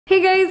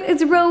Hey guys,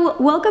 it's Ro.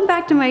 Welcome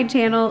back to my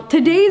channel.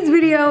 Today's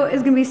video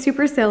is gonna be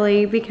super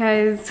silly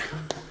because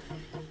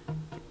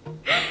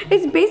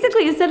it's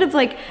basically, instead of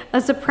like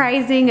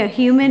a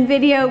human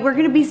video, we're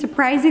gonna be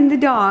surprising the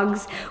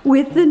dogs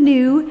with the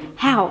new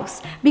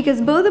house.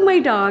 Because both of my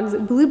dogs,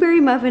 Blueberry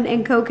Muffin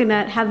and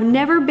Coconut, have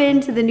never been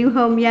to the new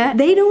home yet.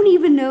 They don't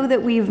even know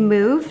that we've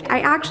moved. I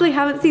actually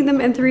haven't seen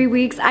them in 3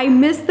 weeks. I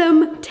miss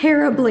them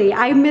terribly.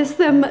 I miss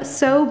them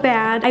so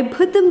bad. I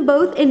put them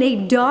both in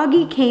a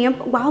doggy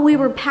camp while we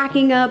were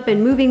packing up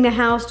and moving the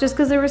house, just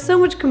because there was so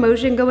much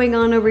commotion going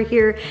on over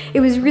here. It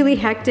was really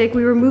hectic.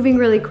 We were moving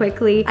really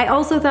quickly. I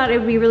also thought it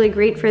would be really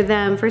great for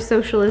them for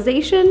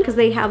socialization because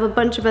they have a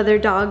bunch of other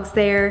dogs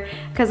there,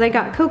 because I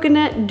got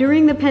Coconut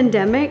during the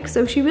pandemic,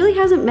 so she really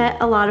hasn't met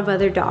a lot of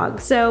other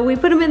dogs. So we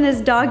put them in this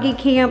doggy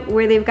camp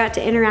where they've got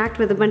to interact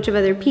with a bunch of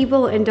other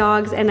people and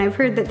dogs, and I've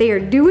heard that they are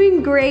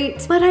doing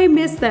great, but I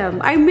miss them.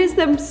 I miss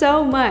them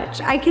so much.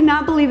 I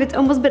cannot believe it's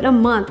almost been a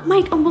month.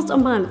 Mike, almost a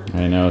month.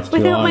 I know, it's too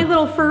without long. my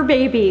little fur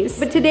babies.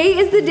 But today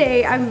is the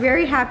day. I'm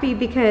very happy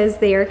because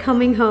they are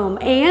coming home,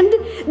 and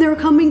they're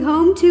coming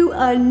home to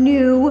a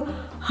new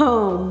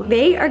home.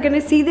 They are gonna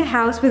see the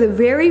house for the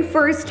very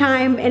first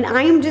time, and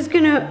I am just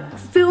gonna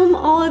film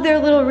all of their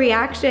little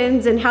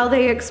reactions and how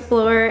they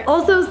explore.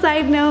 Also,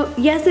 side note,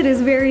 yes, it is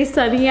very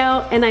sunny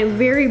out and I'm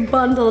very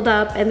bundled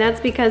up, and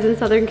that's because in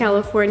Southern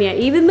California,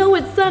 even though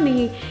it's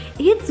sunny,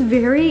 it's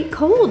very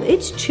cold.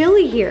 It's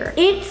chilly here.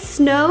 It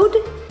snowed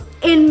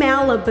in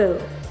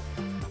Malibu.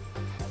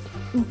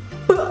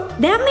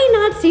 That may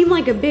not seem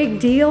like a big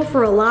deal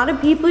for a lot of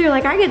people. You're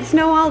like, I get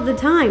snow all the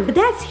time, but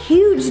that's a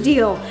huge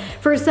deal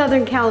for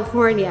Southern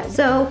California.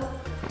 So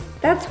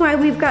that's why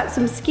we've got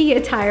some ski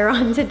attire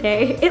on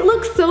today. It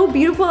looks so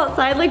beautiful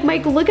outside. Like,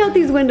 Mike, look out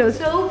these windows.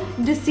 So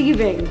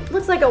deceiving.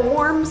 Looks like a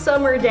warm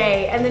summer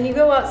day, and then you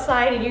go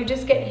outside and you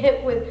just get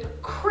hit with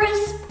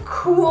crisp,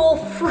 cool,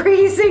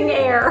 freezing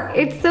air.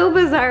 It's so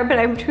bizarre, but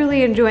I'm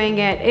truly enjoying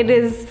it. It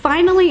is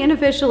finally and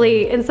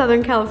officially in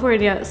Southern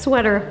California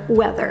sweater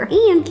weather.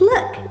 And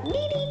look,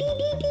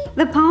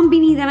 the palm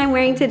beanie that I'm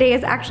wearing today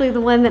is actually the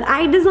one that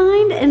I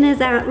designed and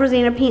is at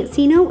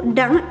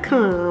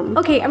rosannapansino.com.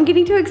 Okay, I'm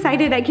getting too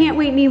excited. I can't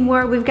wait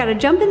anymore. We've got to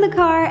jump in the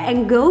car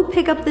and go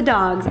pick up the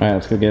dogs. All right,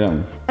 let's go get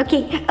them.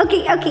 Okay.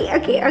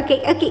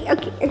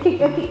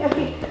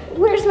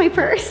 Where's my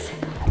purse?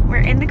 We're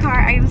in the car.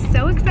 I am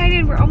so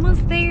excited. We're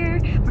almost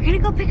there. We're gonna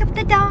go pick up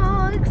the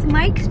dogs.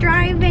 Mike's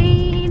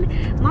driving.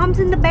 Mom's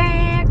in the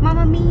back.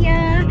 Mama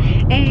Mia.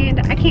 And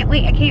I can't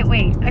wait. I can't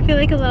wait. I feel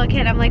like a little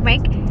kid. I'm like,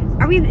 Mike,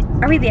 are we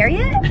there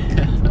yet?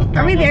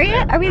 Are we there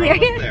yet? Are we there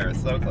yet? There,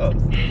 so close.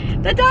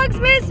 The dogs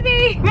miss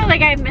me. I feel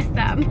like I missed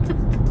them.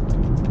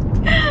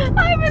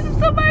 I miss them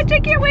so much. I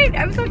can't wait.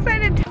 I'm so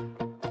excited.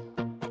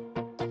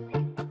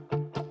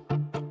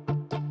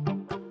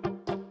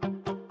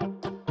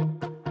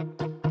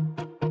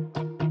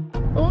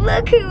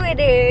 Look who it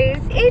is.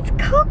 It's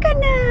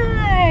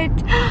Coconut.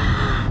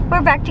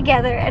 We're back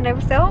together and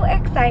I'm so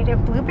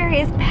excited.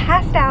 Blueberry is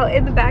passed out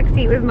in the back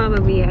seat with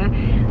Mama Mia.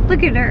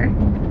 Look at her.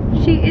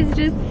 She is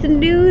just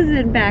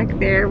snoozing back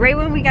there. Right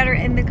when we got her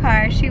in the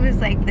car, she was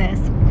like this.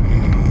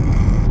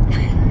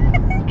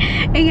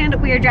 And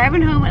we are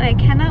driving home and I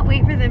cannot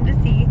wait for them to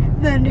see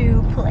the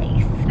new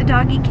place. The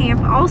doggy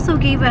camp also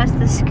gave us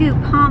the scoop,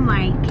 huh,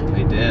 Mike?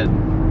 They did.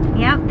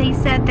 Yep, they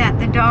said that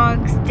the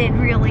dogs did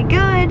really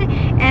good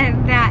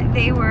and that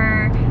they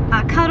were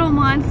cuddle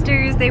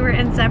monsters. They were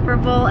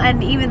inseparable,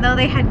 and even though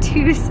they had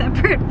 2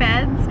 separate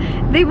beds,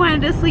 they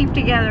wanted to sleep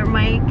together,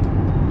 Mike.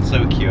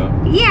 So cute.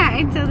 Yeah,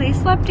 and so they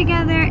slept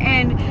together,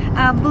 and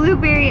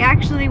Blueberry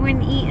actually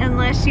wouldn't eat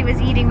unless she was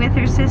eating with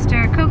her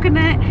sister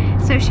Coconut,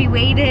 so she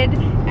waited,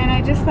 and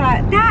I just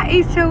thought, that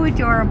is so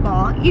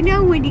adorable. You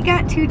know, when you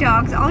got 2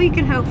 dogs, all you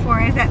can hope for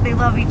is that they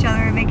love each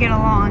other and they get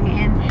along,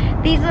 and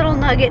these little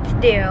nuggets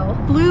do.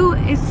 Blue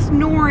is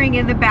snoring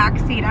in the back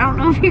seat. I don't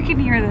know if you can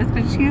hear this,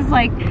 but she's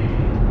like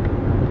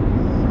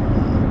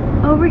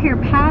over here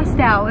passed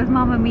out with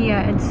Mama Mia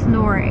and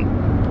snoring.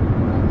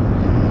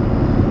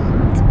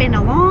 It's been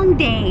a long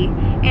day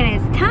and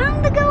it's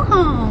time to go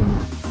home.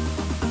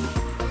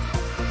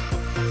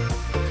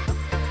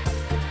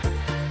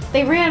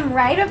 They ran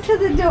right up to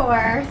the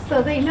door,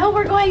 so they know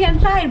we're going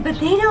inside, but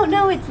they don't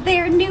know it's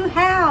their new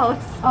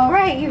house. All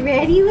right, you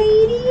ready,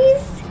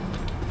 ladies?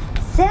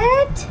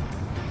 Set.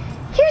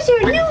 Here's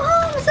your new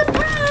home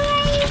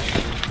surprise.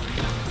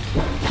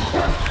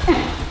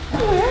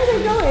 Where are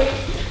they going?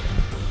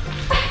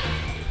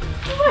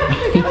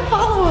 They're gonna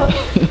follow us.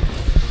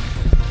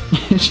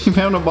 She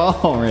found a ball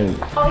already.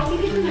 Oh, I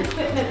think it's an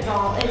equipment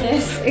ball. It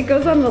is. It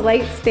goes on the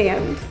light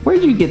stand.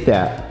 Where'd you get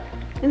that?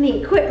 In the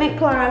equipment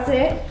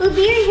closet.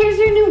 Blueberry, here's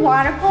your new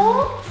water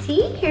pole.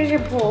 See, here's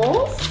your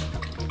poles.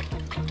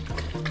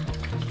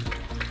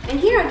 And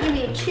here, I'll give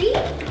you a treat.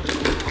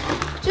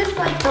 Just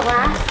like the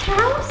last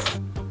house.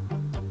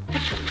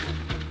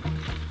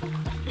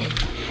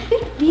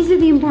 These are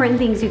the important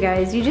things, you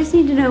guys. You just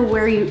need to know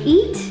where you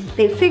eat.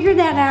 They figured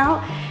that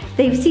out.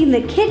 They've seen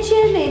the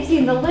kitchen, they've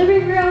seen the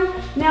living room.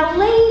 Now,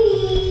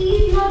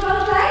 ladies, you wanna go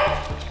outside?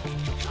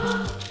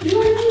 You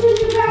wanna see the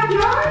new back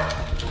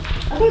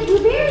Okay,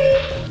 Blueberry.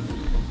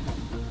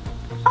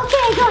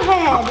 Okay, go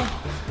ahead.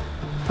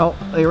 Oh,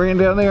 they ran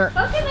down there.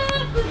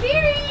 Coconut,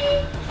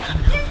 Blueberry.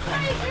 This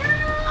way,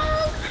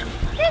 girls.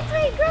 This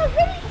way, girls.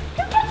 Ready?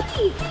 Come catch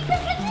me. Hey, come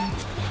catch me.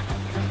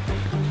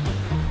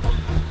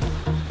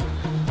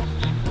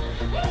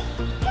 Hey,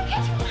 come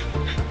catch me.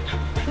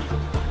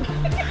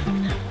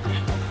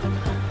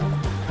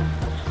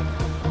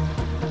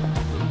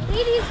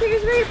 Ladies,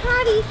 here's where you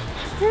potty.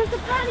 Here's the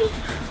potty.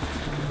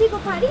 See, go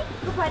potty.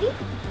 Go potty.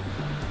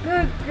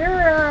 Good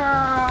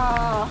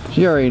girl.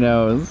 She already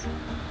knows.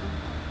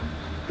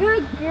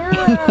 Good girl.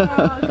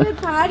 Good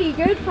potty.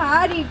 Good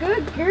potty.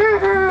 Good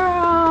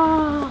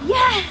girl.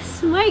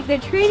 Yes, Mike, the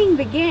training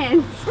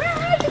begins.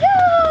 Where she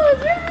goes.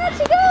 Where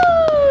she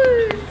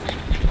goes.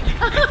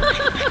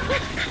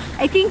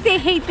 I think they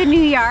hate the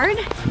new yard.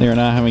 They're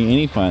not having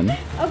any fun.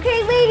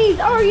 Okay, ladies,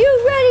 are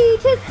you ready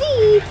to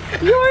see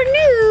your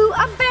new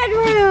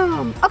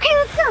bedroom? Okay,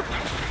 let's go.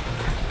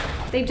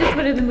 They just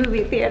went to the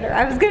movie theater.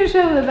 I was gonna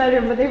show them the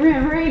bedroom, but they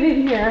ran right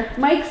in here.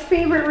 Mike's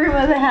favorite room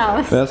of the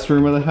house. Best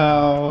room of the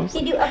house.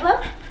 You do up,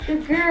 up.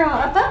 Good girl,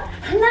 up, up.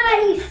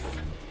 Nice.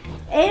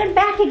 And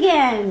back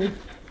again.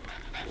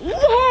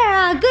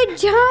 Yeah, good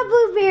job,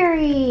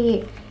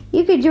 Blueberry.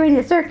 You could join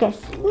the circus.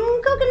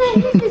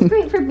 Coconut, this is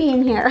great for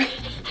being here.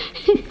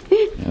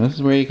 This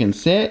is where you can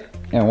sit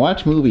and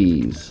watch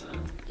movies.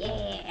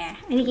 Yeah,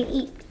 and you can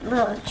eat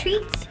little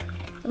treats.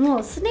 Some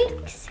little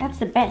snakes. That's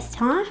the best,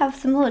 huh? Have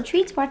some little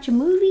treats, watch a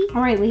movie.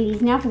 All right,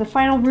 ladies, now for the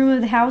final room of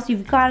the house.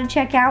 You've got to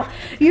check out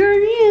your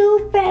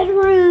new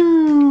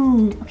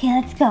bedroom. Okay,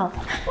 let's go.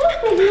 Oh,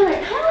 there's another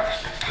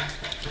couch.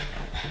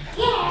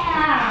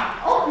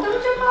 Yeah. Oh,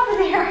 don't jump off of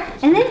there.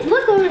 And then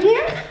look over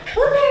here.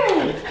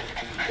 Blueberry.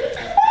 It's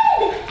the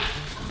bed.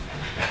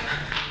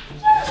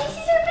 Yeah, this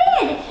is her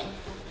bed.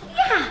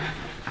 Yeah.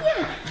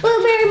 Yeah.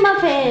 Blueberry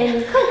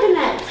muffin.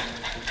 Coconut.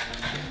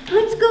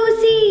 Let's go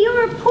see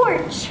your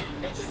porch.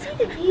 Did you see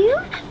the view?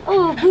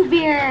 Oh, Boo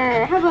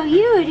Bear, how about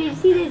you? Did you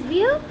see this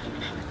view?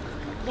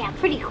 Yeah,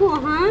 pretty cool,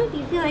 huh? Do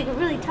you feel like a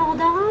really tall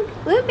dog?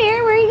 Boo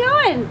Bear, where are you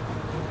going?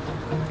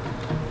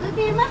 Boo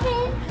Bear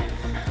muffin.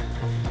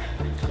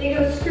 They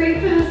go straight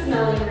for the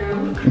smelling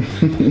room.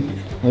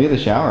 Look at the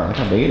shower. Look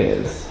how big it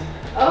is.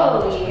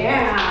 Oh,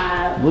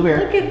 yeah.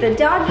 Blueberry. Look at the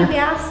doggy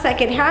baths that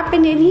could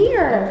happen in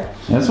here.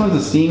 This one's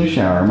a steam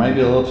shower. Might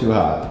be a little too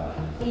hot.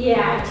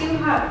 Yeah, too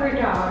hot for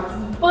dogs.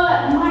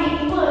 But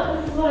Mike, look,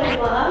 this is what I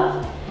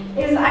love,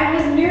 is I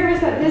was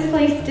nervous that this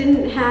place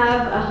didn't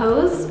have a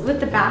hose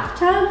with the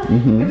bathtub.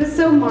 It was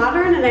so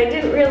modern and I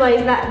didn't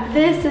realize that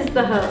this is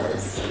the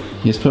hose.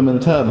 You just put them in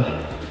the tub.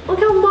 Look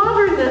how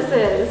modern this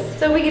is.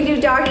 So we can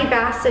do doggy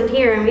baths in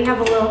here and we have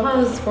a little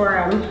hose for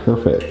them.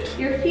 Perfect.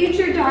 Your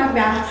future dog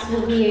baths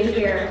will be in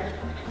here.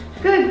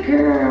 Good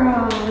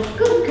girls,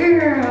 good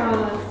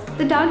girls.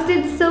 The dogs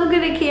did so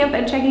good at camp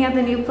and checking out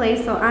the new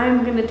place, so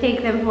I'm gonna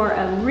take them for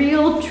a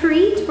real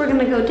treat. We're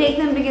gonna go take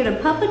them to get a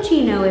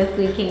puppuccino if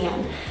we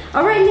can.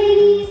 All right,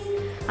 ladies,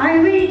 are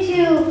you ready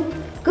to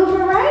go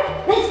for a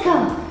ride? Let's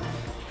go,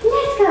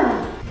 let's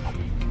go.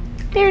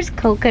 There's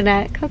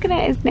Coconut.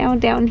 Coconut is now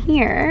down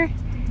here,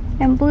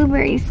 and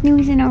Blueberry's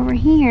snoozing over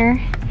here.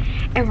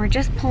 And we're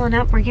just pulling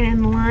up, we're getting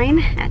in the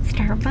line at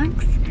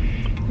Starbucks,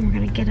 and we're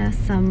gonna get us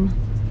some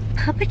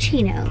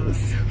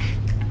puppuccinos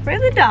for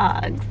the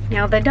dogs.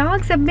 Now the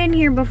dogs have been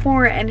here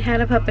before and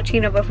had a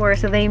puppuccino before,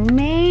 so they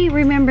may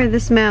remember the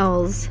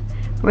smells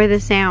or the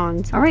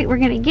sounds. All right, we're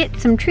gonna get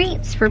some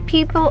treats for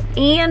people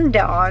and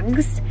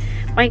dogs.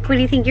 Mike, what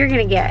do you think you're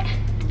gonna get?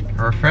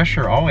 A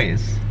refresher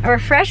always. A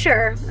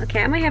refresher?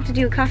 Okay, I might have to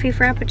do a coffee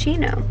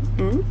frappuccino.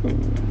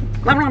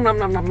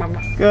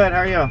 Good, how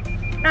are you?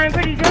 I'm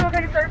pretty good. What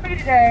can I serve for you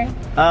today?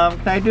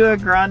 Can I do a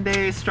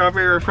grande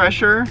strawberry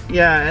refresher?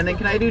 Yeah, and then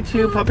can I do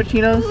 2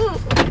 puppuccinos?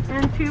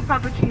 And 2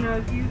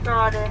 puppuccinos. You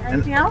got it.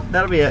 Anything else?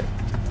 That'll be it.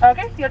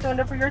 Okay, so you have to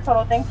window for your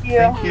total. Thank you.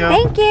 Thank you.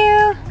 Thank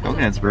you.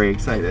 Coconut's very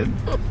excited.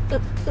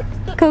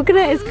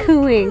 Coconut is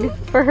cooing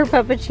for her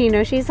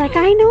puppuccino. She's like,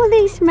 I know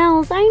these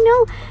smells. I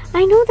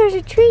know there's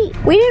a treat.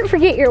 We didn't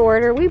forget your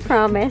order, we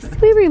promise.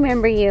 We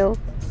remember you.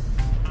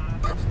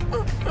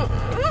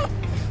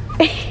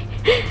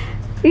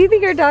 Do you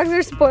think our dogs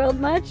are spoiled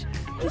much?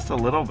 Just a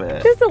little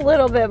bit. Just a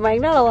little bit,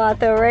 Mike. Not a lot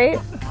though, right?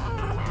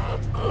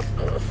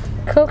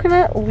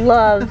 Coconut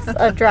loves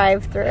a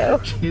drive-through.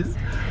 She's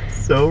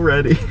so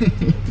ready.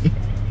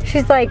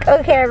 She's like,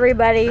 okay,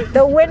 everybody,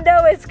 the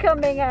window is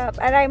coming up,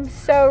 and I'm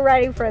so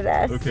ready for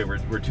this. Okay,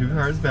 we're 2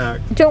 cars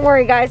back. Don't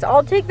worry, guys.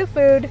 I'll take the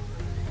food.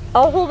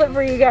 I'll hold it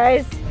for you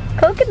guys.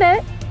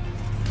 Coconut.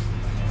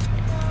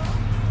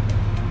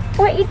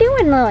 What you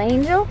doing, little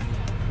angel?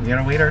 We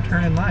gotta wait our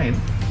turn in line.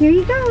 Here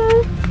you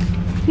go.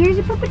 Here's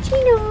your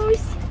puppuccinos.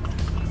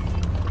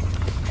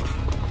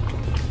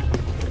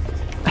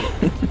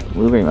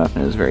 Blueberry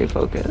muffin is very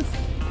focused.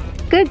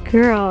 Good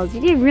girls.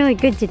 You did really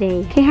good today.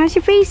 Okay, how's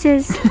your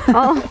faces?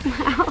 Oh,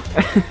 wow.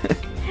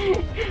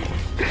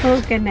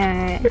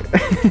 Coconut.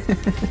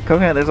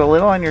 Coconut, there's a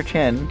little on your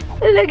chin.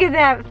 Look at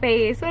that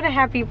face. What a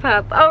happy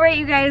pup. All right,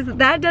 you guys,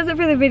 that does it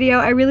for the video.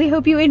 I really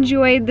hope you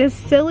enjoyed this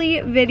silly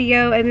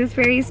video and this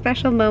very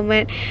special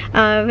moment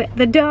of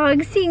the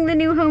dogs seeing the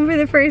new home for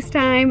the first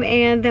time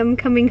and them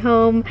coming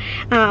home.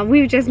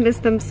 We've just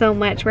missed them so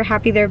much. We're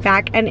happy they're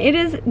back, and it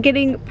is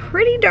getting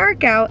pretty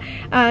dark out.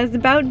 It's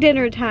about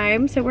dinner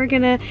time, so we're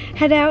gonna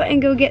head out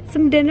and go get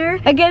some dinner.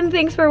 Again,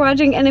 thanks for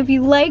watching, and if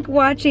you like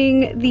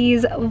watching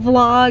these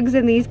vlogs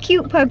and these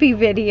cute puppy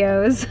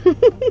videos,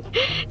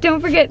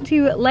 don't forget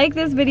to like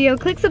this video,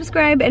 click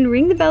subscribe, and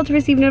ring the bell to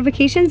receive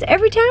notifications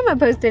every time I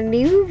post a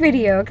new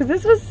video, because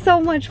this was so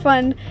much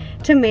fun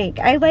to make.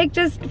 I like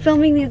just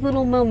filming these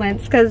little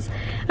moments because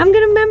I'm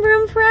gonna remember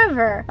them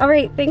forever. All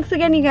right, thanks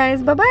again, you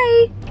guys.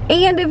 Bye-bye.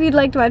 And if you'd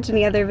like to watch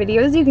any other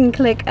videos, you can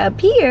click up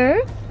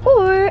here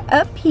or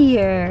up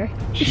here.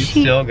 She's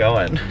still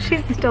going.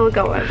 She's still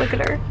going. Look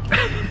at her.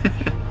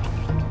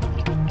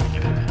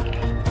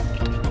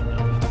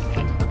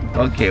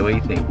 Okay, what do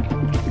you think?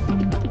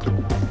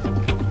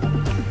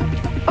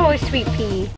 Oh, sweet pea.